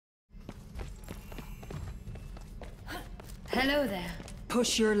Hello there.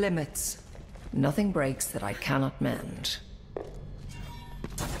 Push your limits. Nothing breaks that I cannot mend.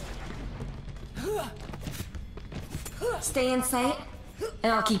 Stay in sight,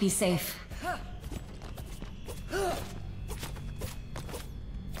 and I'll keep you safe.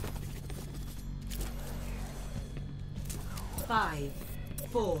 5,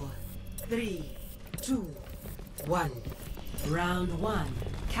 4, 3, 2, 1. Round 1.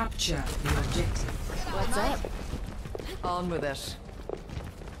 Capture the objective. What's up? On with it.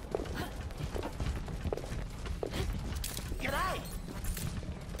 G'day!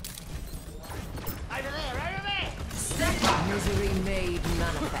 Over there! Step up! Misery made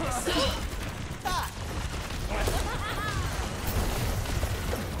manifest.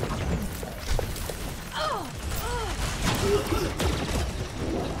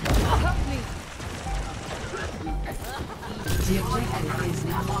 Help me! The objective is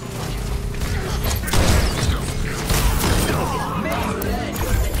now occupied.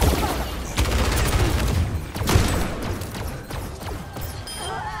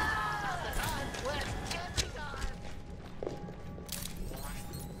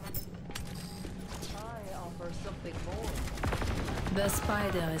 I offer something more. The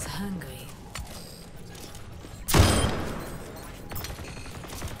spider is hungry.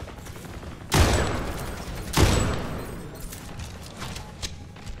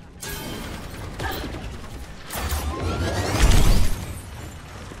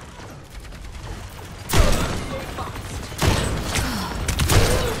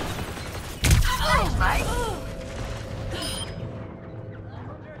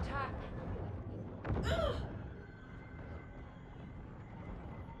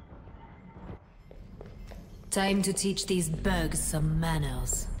 Time to teach these bugs some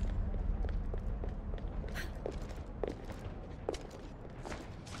manners.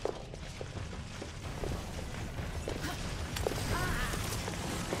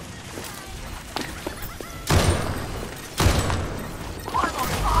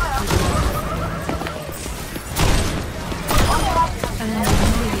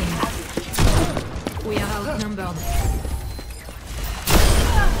 We are outnumbered.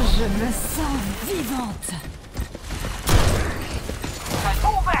 Je me sens vivante.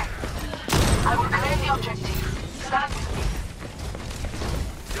 Fall back! I will clear the objective. Stand with me.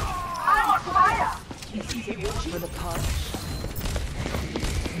 I'm on fire! For the punch.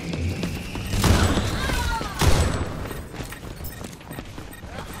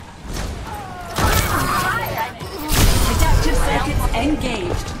 Adaptive circuits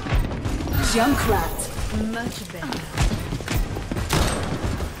engaged. Junkrat. Much better.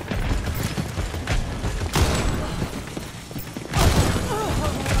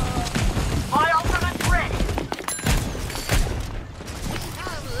 My ultimate's ready!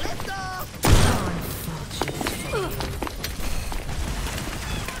 Lift off!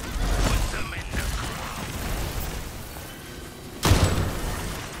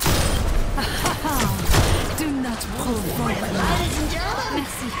 Do not provoke me. Ladies and gentlemen,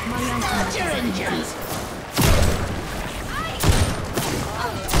 Merci, my your engines!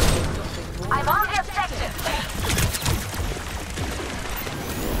 I'm on the objective!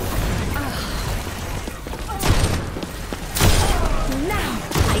 Now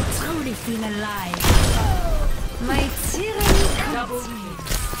I truly feel alive. My tyranny continues.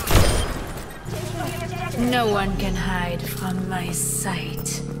 No one can hide from my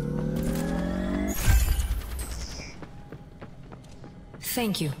sight.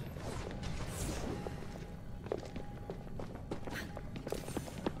 Thank you.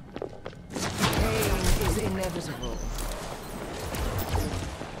 Pain is inevitable.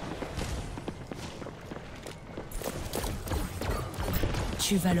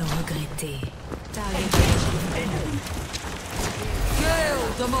 Tu vas le regretter. Gale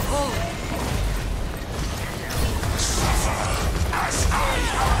de Mahon!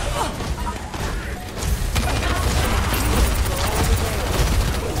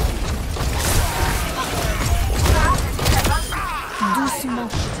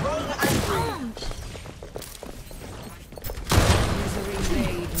 Doucement. Misery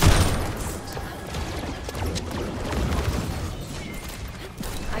made manifest.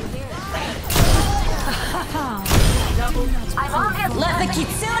 I hear it. I'm on the Let the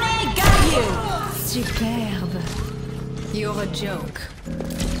Kitsune guide you! Superbe. You're a joke.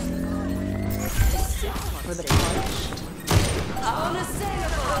 For the punch.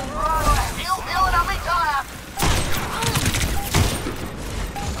 Heal and I'll retire!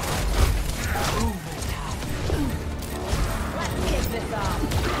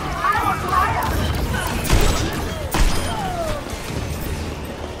 I'm on fire!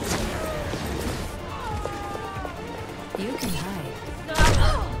 You can hide.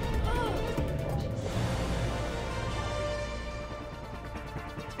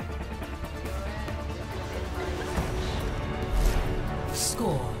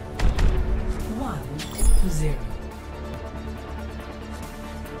 Score 1-0.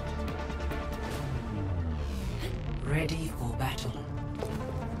 Ready for battle.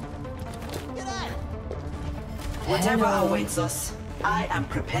 Whatever awaits us, I am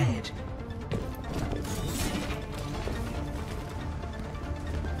prepared.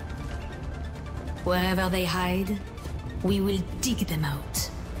 Wherever they hide, we will dig them out.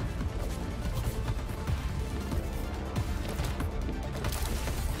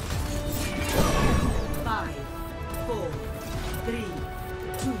 Five, 4, 3,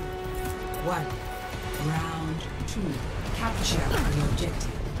 2, 1. Round 2. Capture the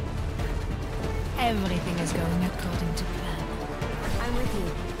objective. Everything is going according to plan. I'm with you.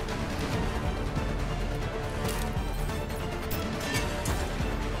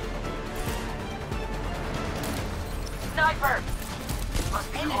 Sniper! Must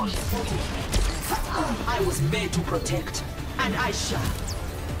be close. I was made to protect, and I shall.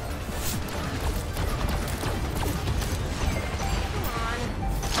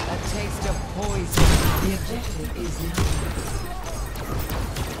 A taste of poison. The objective is now.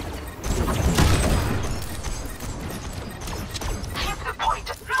 Keep the point.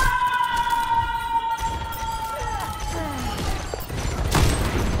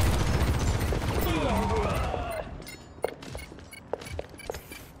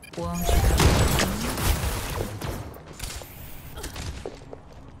 Won't you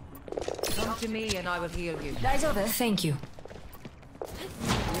Come to me and I will heal you. Eyes over. Thank you.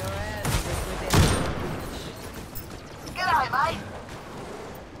 Your end is within reach. G'day, mate.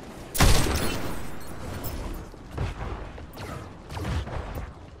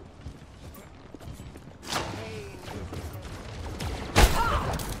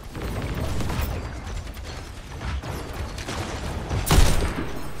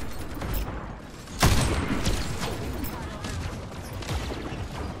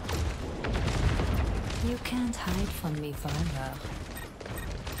 You can't hide from me forever.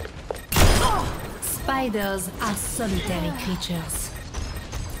 Spiders are solitary creatures.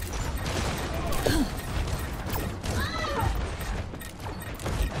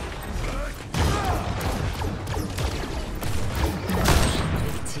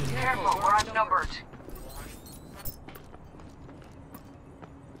 Careful, we're outnumbered.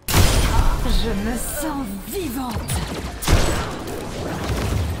 Je me sens vivante.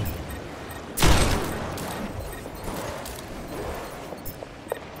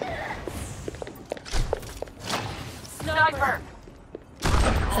 Sniper!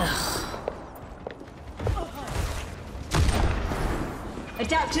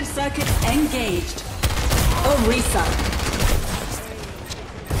 Adaptive circuits engaged. Oh, reset.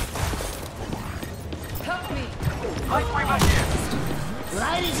 Help me!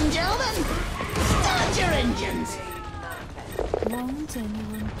 Ladies and gentlemen, start your engines. Won't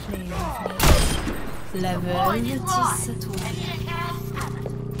anyone play with me? Level 17.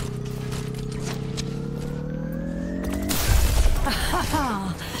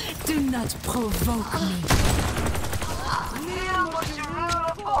 Do not provoke me. Feel what you rule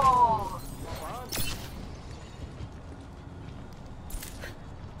upon.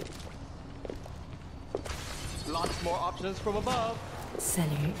 Lots more options from above.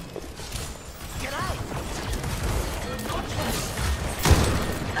 Salut.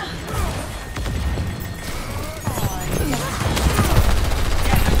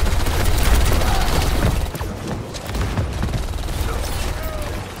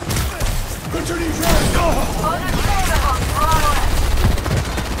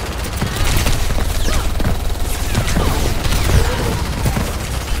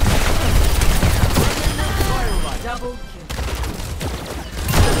 Double kill.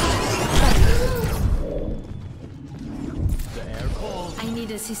 I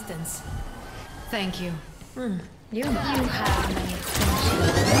need assistance. Thank you. You have my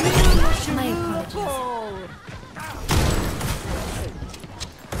attention. My apologies.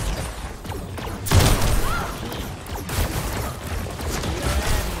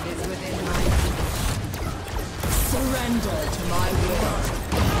 Is within my reach. Surrender to my will.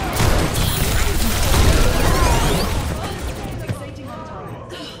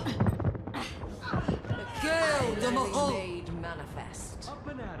 Made manifest. Up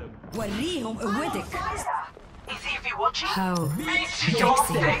and at 'em. وريهم قوتك. Is Evie watching? How Meet your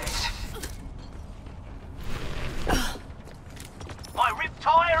fate. My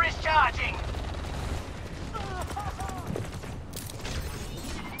riptire is charging.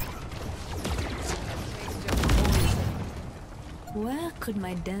 Where could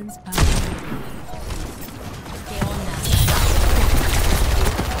my dance partner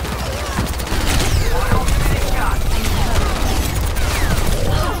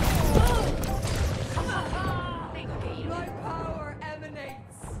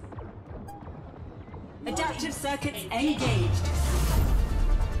be? Adaptive circuits engaged.